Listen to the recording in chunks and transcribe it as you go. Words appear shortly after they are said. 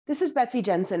This is Betsy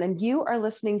Jensen, and you are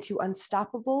listening to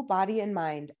Unstoppable Body and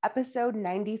Mind, episode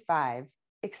 95,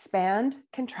 Expand,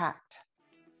 Contract.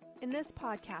 In this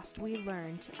podcast, we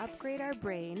learn to upgrade our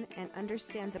brain and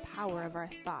understand the power of our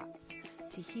thoughts,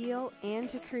 to heal and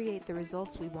to create the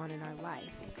results we want in our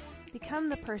life. Become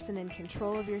the person in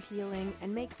control of your healing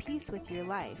and make peace with your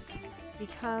life.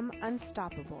 Become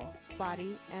unstoppable,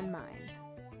 body and mind.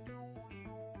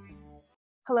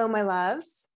 Hello, my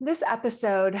loves. This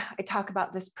episode, I talk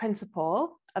about this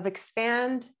principle of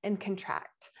expand and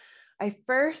contract. I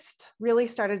first really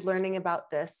started learning about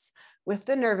this with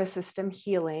the nervous system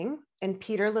healing and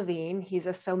Peter Levine. He's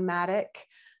a somatic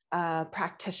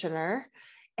practitioner,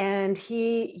 and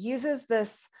he uses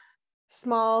this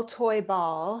small toy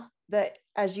ball that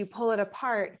as you pull it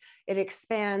apart, it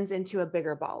expands into a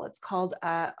bigger ball. It's called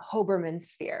a Hoberman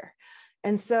sphere.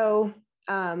 And so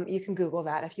you can Google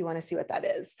that if you want to see what that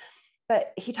is.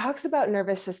 But he talks about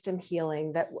nervous system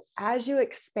healing, that as you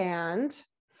expand,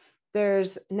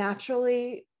 there's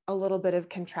naturally a little bit of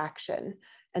contraction,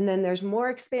 and then there's more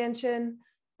expansion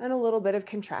and a little bit of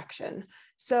contraction.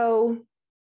 So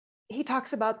he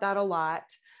talks about that a lot.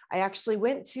 I actually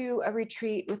went to a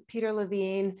retreat with Peter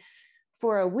Levine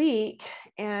for a week,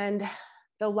 and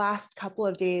the last couple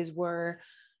of days were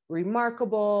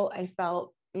remarkable. I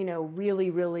felt,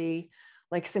 really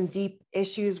like some deep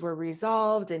issues were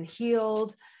resolved and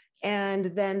healed. And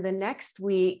then the next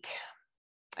week,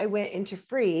 I went into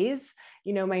freeze.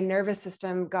 My nervous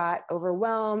system got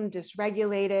overwhelmed,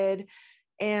 dysregulated,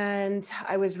 and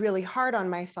I was really hard on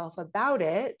myself about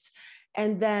it.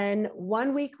 And then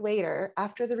 1 week later,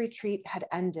 after the retreat had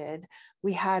ended,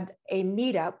 we had a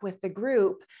meetup with the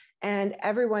group, and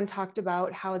everyone talked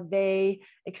about how they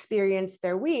experienced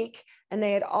their week, and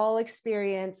they had all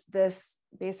experienced this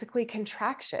basically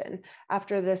contraction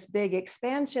after this big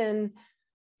expansion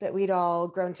that we'd all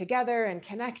grown together and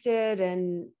connected,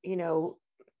 and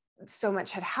so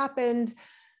much had happened.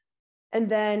 And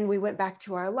then we went back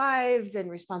to our lives and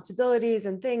responsibilities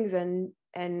and things,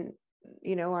 and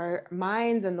our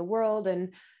minds and the world,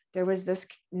 and there was this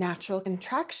natural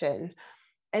contraction.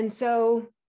 And so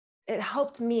it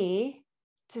helped me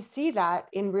to see that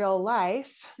in real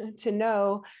life, to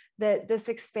know that this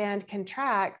expand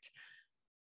contract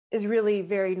is really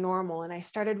very normal. And I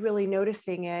started really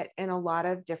noticing it in a lot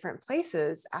of different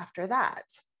places after that.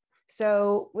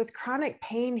 So with chronic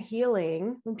pain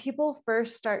healing, when people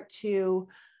first start to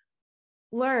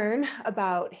learn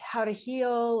about how to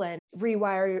heal and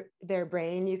rewire their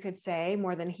brain, you could say,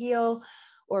 more than heal,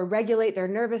 or regulate their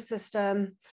nervous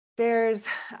system, there's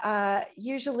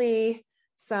usually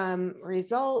some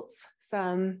results,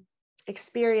 some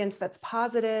experience that's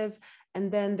positive,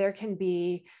 and then there can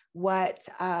be what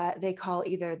they call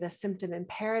either the symptom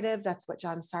imperative. That's what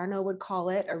John Sarno would call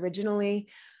it originally.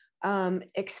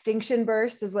 Extinction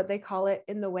burst is what they call it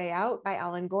in The Way Out by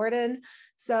Alan Gordon.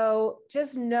 So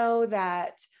just know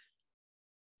that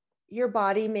your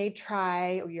body may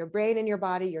try, or your brain and your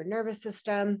body, your nervous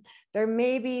system, there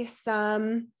may be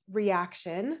some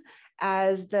reaction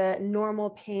as the normal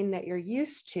pain that you're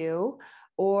used to,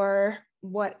 or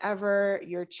whatever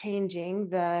you're changing,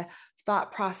 the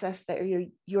thought process that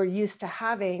you're used to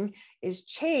having is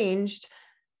changed,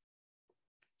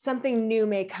 something new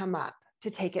may come up to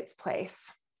take its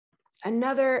place.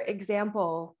 Another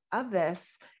example of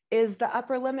this is the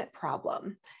upper limit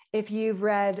problem. If you've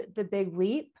read The Big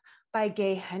Leap by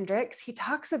Gay Hendricks, he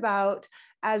talks about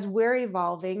as we're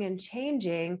evolving and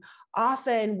changing,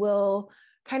 often we'll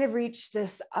kind of reach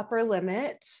this upper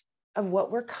limit of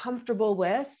what we're comfortable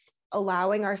with,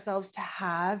 allowing ourselves to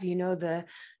have,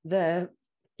 the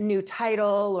new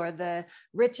title or the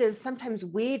riches. Sometimes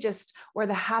or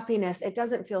the happiness, it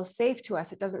doesn't feel safe to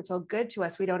us. It doesn't feel good to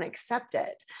us. We don't accept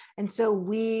it. And so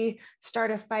we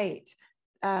start a fight.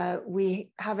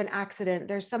 We have an accident.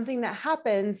 There's something that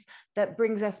happens that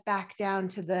brings us back down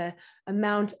to the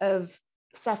amount of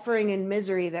suffering and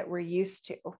misery that we're used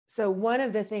to. So one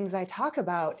of the things I talk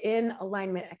about in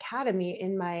Alignment Academy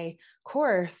in my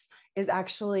course is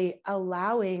actually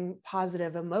allowing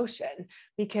positive emotion,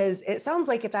 because it sounds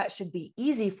like that should be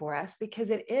easy for us, because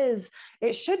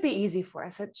it should be easy for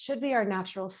us. It should be our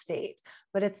natural state,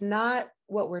 but it's not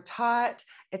what we're taught.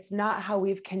 It's not how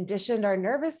we've conditioned our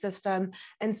nervous system.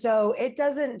 And so it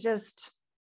doesn't just,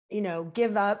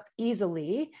 give up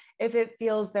easily if it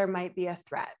feels there might be a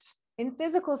threat. In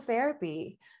physical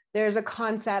therapy, there's a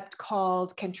concept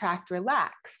called contract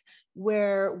relax,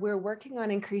 where we're working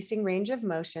on increasing range of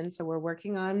motion. So we're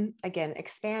working on, again,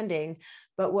 expanding,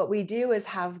 but what we do is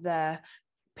have the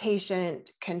patient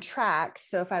contract.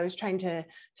 So if I was trying to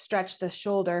stretch the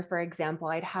shoulder, for example,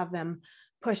 I'd have them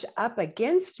push up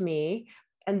against me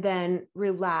and then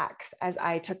relax as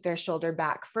I took their shoulder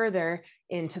back further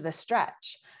into the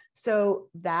stretch. So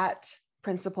that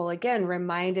principle again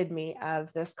reminded me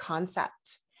of this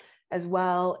concept. As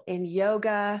well, in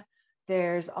yoga,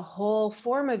 there's a whole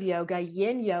form of yoga,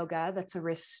 yin yoga, that's a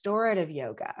restorative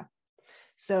yoga.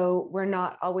 So we're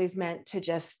not always meant to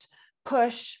just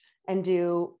push and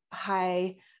do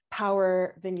high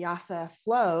power vinyasa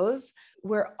flows.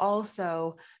 We're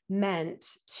also meant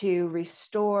to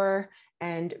restore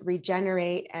and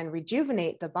regenerate and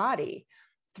rejuvenate the body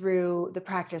through the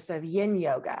practice of yin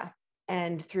yoga.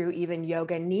 And through even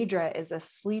yoga nidra is a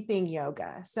sleeping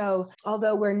yoga. So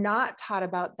although we're not taught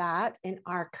about that in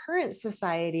our current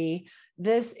society,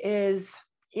 this is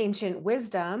ancient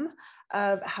wisdom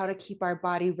of how to keep our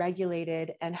body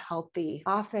regulated and healthy.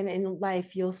 Often in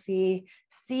life, you'll see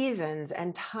seasons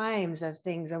and times of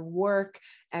things of work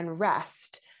and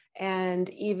rest. And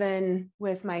even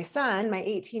with my son, my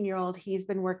 18-year-old, he's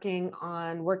been working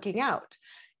on working out.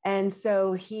 And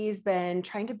so he's been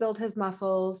trying to build his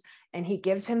muscles, and he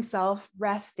gives himself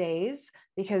rest days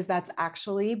because that's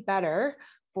actually better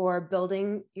for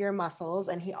building your muscles.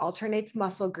 And he alternates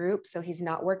muscle groups. So he's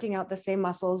not working out the same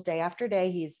muscles day after day.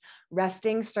 He's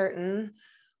resting certain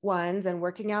ones and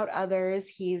working out others.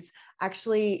 He's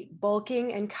actually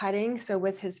bulking and cutting. So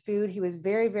with his food, he was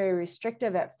very, very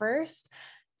restrictive at first.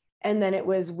 And then it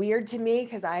was weird to me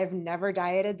because I've never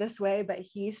dieted this way, but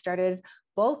he started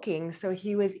bulking. So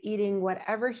he was eating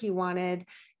whatever he wanted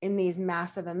in these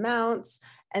massive amounts.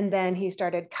 And then he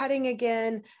started cutting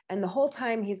again. And the whole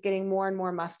time he's getting more and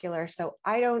more muscular. So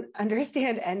I don't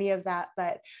understand any of that.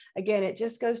 But again, it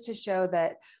just goes to show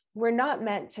that we're not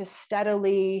meant to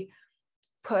steadily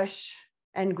push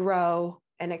and grow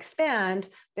and expand.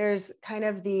 There's kind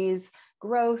of these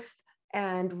growth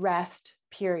and rest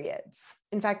periods.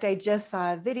 In fact, I just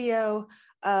saw a video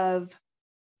of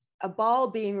a ball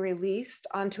being released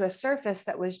onto a surface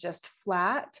that was just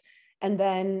flat and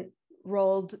then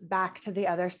rolled back to the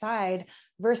other side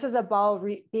versus a ball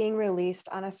being released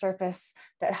on a surface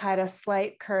that had a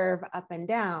slight curve up and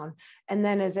down. And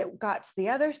then as it got to the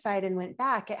other side and went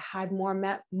back, it had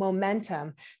more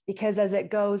momentum because as it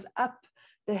goes up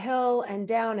the hill and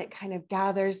down, it kind of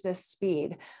gathers this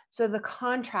speed. So the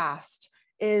contrast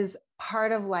is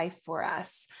part of life for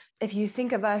us. If you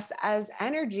think of us as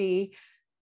energy,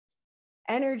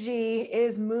 energy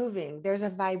is moving. There's a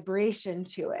vibration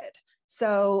to it.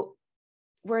 So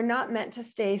we're not meant to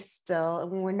stay still,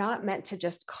 and we're not meant to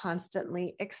just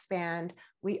constantly expand.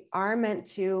 We are meant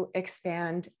to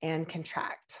expand and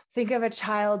contract. Think of a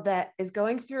child that is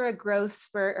going through a growth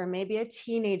spurt, or maybe a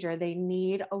teenager. They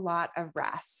need a lot of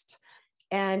rest.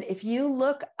 And if you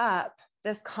look up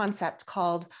this concept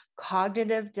called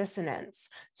cognitive dissonance.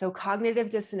 So cognitive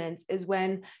dissonance is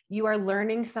when you are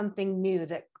learning something new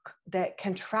that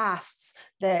contrasts,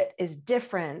 that is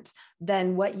different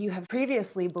than what you have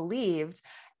previously believed.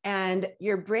 And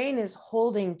your brain is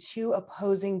holding two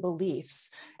opposing beliefs.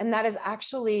 And that is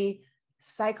actually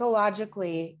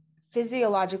psychologically,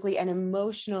 physiologically, and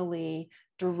emotionally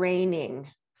draining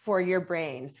for your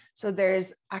brain. So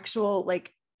there's actual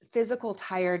like physical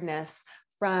tiredness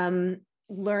from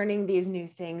learning these new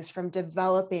things, from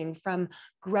developing, from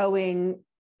growing,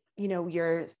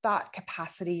 your thought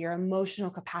capacity, your emotional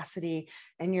capacity,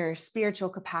 and your spiritual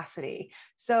capacity.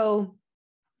 So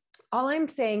all I'm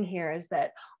saying here is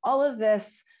that all of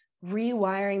this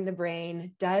rewiring the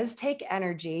brain does take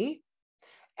energy,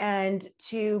 and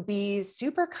to be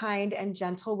super kind and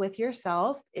gentle with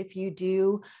yourself if you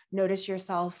do notice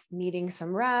yourself needing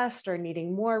some rest or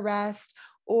needing more rest,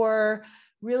 or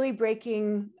really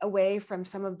breaking away from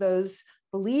some of those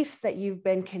beliefs that you've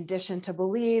been conditioned to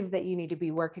believe that you need to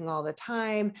be working all the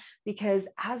time. Because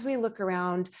as we look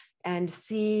around and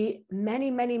see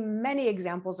many, many, many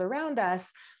examples around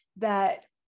us, that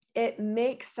it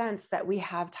makes sense that we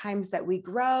have times that we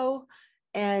grow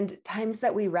and times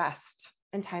that we rest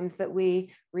and times that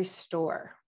we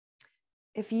restore.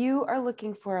 If you are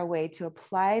looking for a way to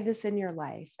apply this in your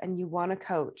life and you want to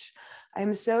coach,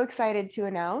 I'm so excited to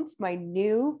announce my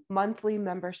new monthly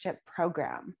membership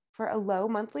program. For a low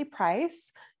monthly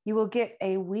price, you will get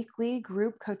a weekly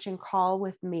group coaching call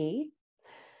with me,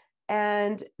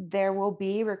 and there will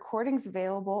be recordings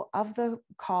available of the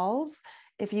calls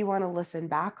if you want to listen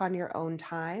back on your own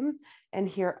time and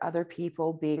hear other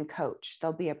people being coached.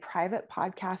 There'll be a private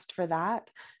podcast for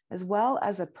that, as well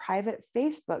as a private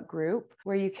Facebook group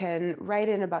where you can write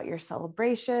in about your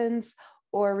celebrations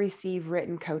or receive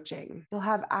written coaching. You'll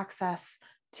have access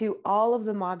to all of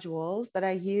the modules that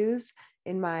I use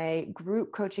in my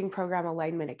group coaching program,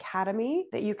 Alignment Academy,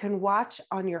 that you can watch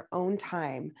on your own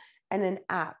time and an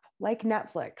app like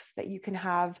Netflix that you can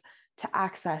have to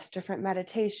access different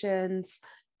meditations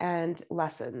and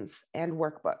lessons and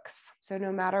workbooks. So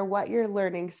no matter what your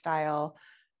learning style,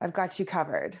 I've got you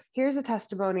covered. Here's a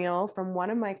testimonial from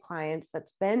one of my clients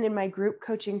that's been in my group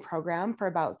coaching program for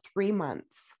about 3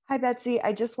 months. Hi, Betsy.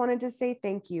 I just wanted to say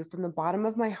thank you from the bottom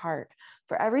of my heart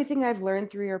for everything I've learned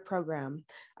through your program.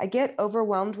 I get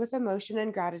overwhelmed with emotion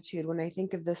and gratitude when I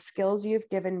think of the skills you've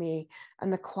given me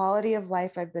and the quality of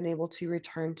life I've been able to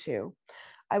return to.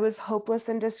 I was hopeless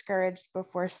and discouraged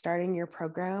before starting your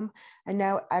program, and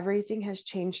now everything has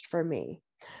changed for me.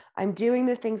 I'm doing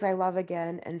the things I love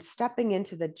again and stepping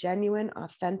into the genuine,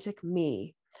 authentic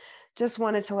me. Just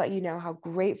wanted to let you know how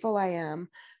grateful I am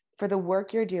for the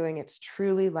work you're doing. It's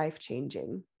truly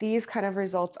life-changing. These kind of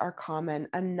results are common.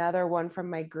 Another one from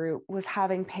my group was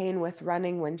having pain with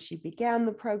running when she began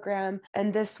the program,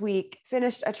 and this week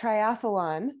finished a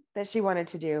triathlon that she wanted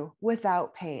to do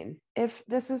without pain. If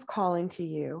this is calling to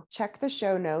you, check the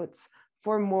show notes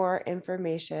for more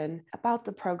information about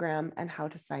the program and how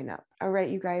to sign up. All right,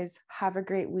 you guys, have a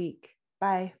great week.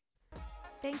 Bye.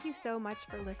 Thank you so much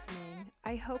for listening.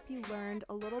 I hope you learned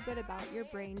a little bit about your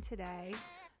brain today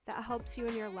that helps you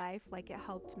in your life like it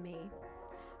helped me.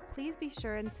 Please be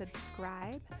sure and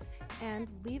subscribe and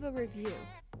leave a review.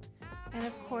 And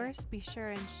of course, be sure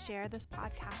and share this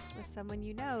podcast with someone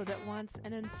you know that wants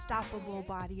an unstoppable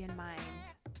body and mind.